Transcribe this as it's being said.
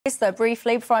Though,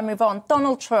 briefly, before I move on,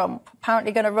 Donald Trump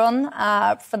apparently going to run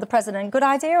for the president. Good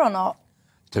idea or not?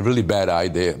 It's a really bad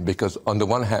idea because, on the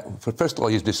one hand, first of all,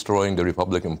 he's destroying the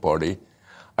Republican Party.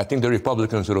 I think the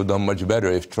Republicans would have done much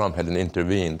better if Trump hadn't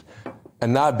intervened.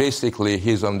 And now, basically,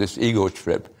 he's on this ego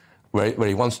trip where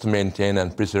he wants to maintain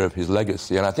and preserve his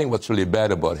legacy. And I think what's really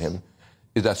bad about him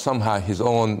is that somehow his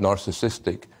own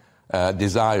narcissistic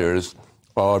desires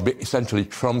are essentially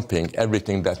trumping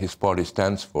everything that his party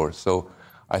stands for. So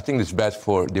I think it's bad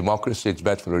for democracy, it's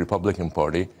bad for the Republican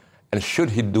Party, and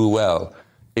should he do well,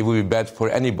 it would be bad for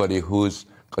anybody who's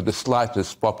got the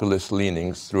slightest populist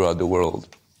leanings throughout the world.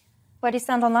 Where do you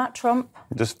stand on that, Trump?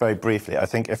 Just very briefly, I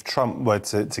think if Trump were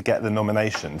to get the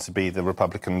nomination to be the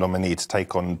Republican nominee to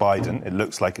take on Biden, it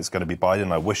looks like it's going to be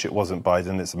Biden. I wish it wasn't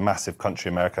Biden. It's a massive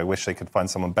country, America. I wish they could find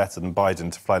someone better than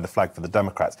Biden to fly the flag for the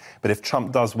Democrats. But if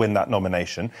Trump does win that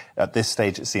nomination, at this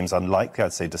stage it seems unlikely.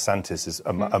 I'd say DeSantis is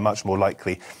a much more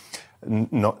likely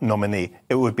nominee.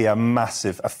 It would be a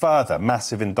further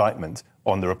massive indictment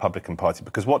on the Republican Party,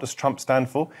 because what does Trump stand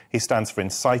for? He stands for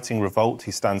inciting revolt, he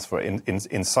stands for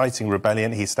inciting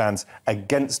rebellion, he stands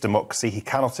against democracy, he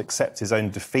cannot accept his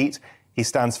own defeat. He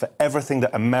stands for everything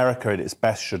that America at its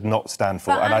best should not stand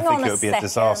for, and I think it would be a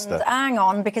disaster. Hang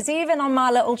on, because even on my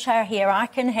little chair here, I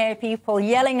can hear people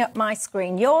yelling at my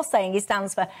screen. You're saying he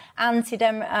stands for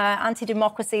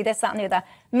anti-democracy, this, that and the other.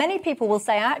 Many people will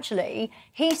say, actually,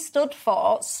 he stood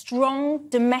for strong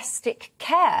domestic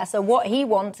care. So what he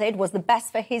wanted was the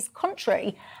best for his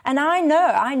country. And I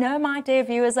know, my dear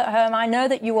viewers at home, I know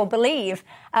that you will believe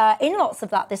in lots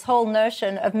of that, this whole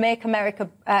notion of make America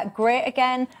great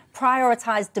again,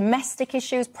 prioritise domestic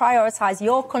issues, prioritise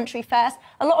your country first.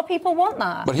 A lot of people want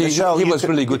that. But he was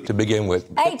really good to begin with.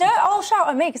 Hey, don't all shout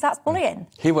at me, because that's bullying.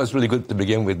 He was really good to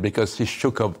begin with because he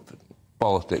shook up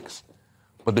politics.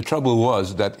 But the trouble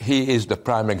was that he is the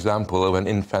prime example of an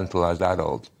infantilized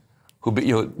adult who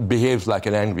behaves like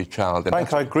an angry child.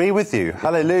 Frank, I agree with you.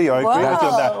 Hallelujah, I agree with you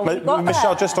on that. But,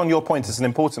 Michelle, just on your point, it's an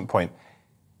important point.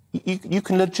 You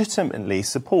can legitimately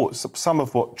support some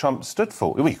of what Trump stood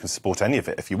for. Well, you can support any of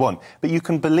it if you want, but you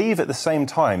can believe at the same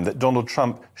time that Donald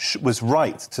Trump was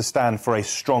right to stand for a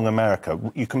strong America.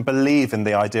 You can believe in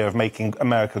the idea of making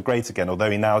America great again,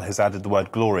 although he now has added the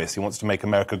word glorious. He wants to make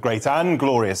America great and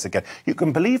glorious again. You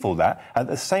can believe all that, and at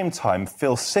the same time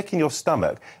feel sick in your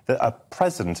stomach that a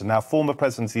president, and now former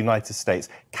president of the United States,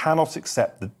 cannot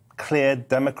accept the clear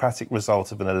democratic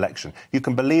result of an election. You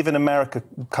can believe in America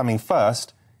coming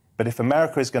first, but if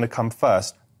America is going to come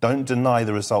first, don't deny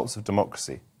the results of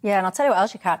democracy. Yeah, and I'll tell you what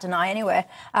else you can't deny anyway.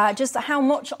 Just how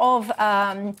much of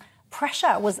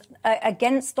pressure was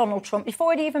against Donald Trump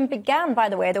before it even began, by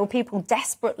the way. There were people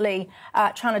desperately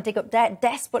trying to dig up dirt,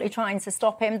 desperately trying to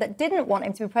stop him, that didn't want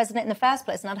him to be president in the first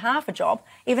place and had half a job,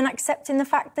 even accepting the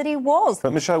fact that he was.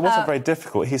 But, Michelle, it wasn't very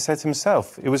difficult. He said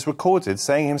himself, it was recorded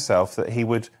saying himself that he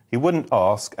wouldn't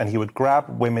ask and he would grab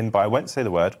women by, I won't say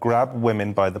the word, grab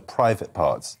women by the private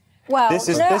parts. Well,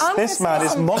 this man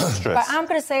is monstrous. But I'm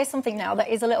going to say something now that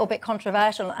is a little bit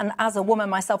controversial, and as a woman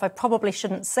myself, I probably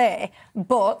shouldn't say,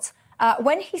 but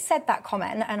when he said that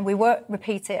comment, and we won't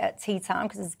repeat it at tea time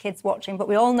because there's kids watching, but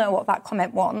we all know what that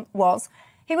comment was,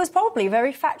 he was probably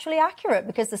very factually accurate,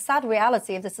 because the sad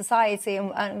reality of the society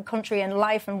and country and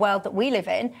life and world that we live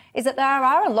in is that there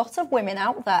are a lot of women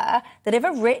out there that if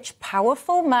a rich,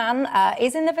 powerful man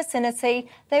is in the vicinity,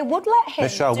 they would let him.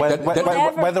 Michelle,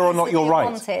 whether or not you're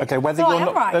right. Okay, whether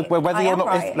you're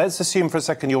not, let's assume for a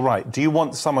second you're right. Do you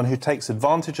want someone who takes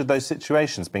advantage of those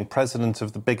situations, being president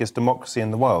of the biggest democracy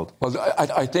in the world? Well,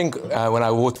 I think when I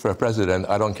vote for a president,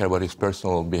 I don't care about his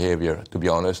personal behaviour, to be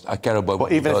honest. I care about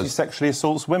what he does. Even if he sexually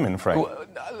assaults women, Frank?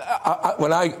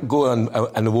 When I go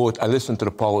and vote, I listen to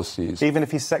the policies. Even if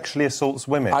he sexually assaults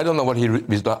women? I don't know what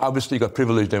he's done. Obviously, he got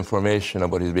privileged information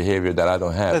about his behaviour that I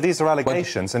don't have. No, these are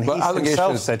allegations, and he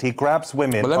himself said he grabs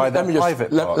women by their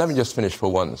private parts. Let me just finish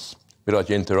for once, without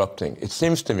you interrupting. It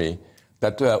seems to me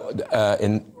that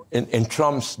in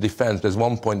Trump's defence, there's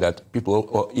one point that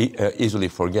people easily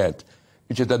forget,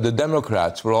 which is that the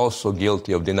Democrats were also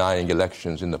guilty of denying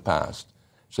elections in the past.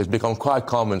 So it's become quite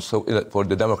common for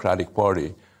the Democratic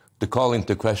Party to call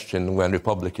into question when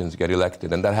Republicans get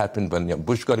elected. And that happened when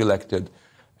Bush got elected,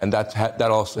 and that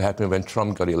also happened when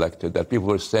Trump got elected, that people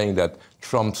were saying that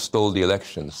Trump stole the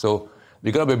election. So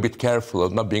we've got to be a bit careful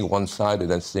of not being one-sided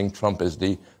and seeing Trump as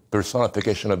the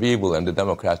personification of evil and the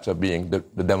Democrats are being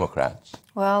the Democrats.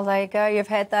 Well, there you go. You've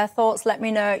heard their thoughts. Let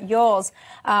me know yours.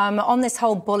 On this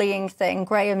whole bullying thing,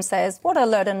 Graham says, what a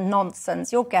load of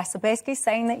nonsense. Your guests are basically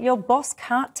saying that your boss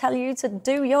can't tell you to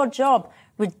do your job.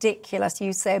 ridiculous,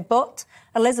 you say. But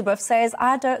Elizabeth says,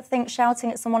 I don't think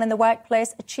shouting at someone in the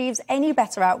workplace achieves any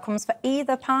better outcomes for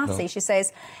either party. No. She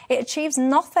says, it achieves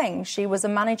nothing. She was a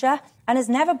manager and has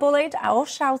never bullied or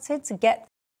shouted to get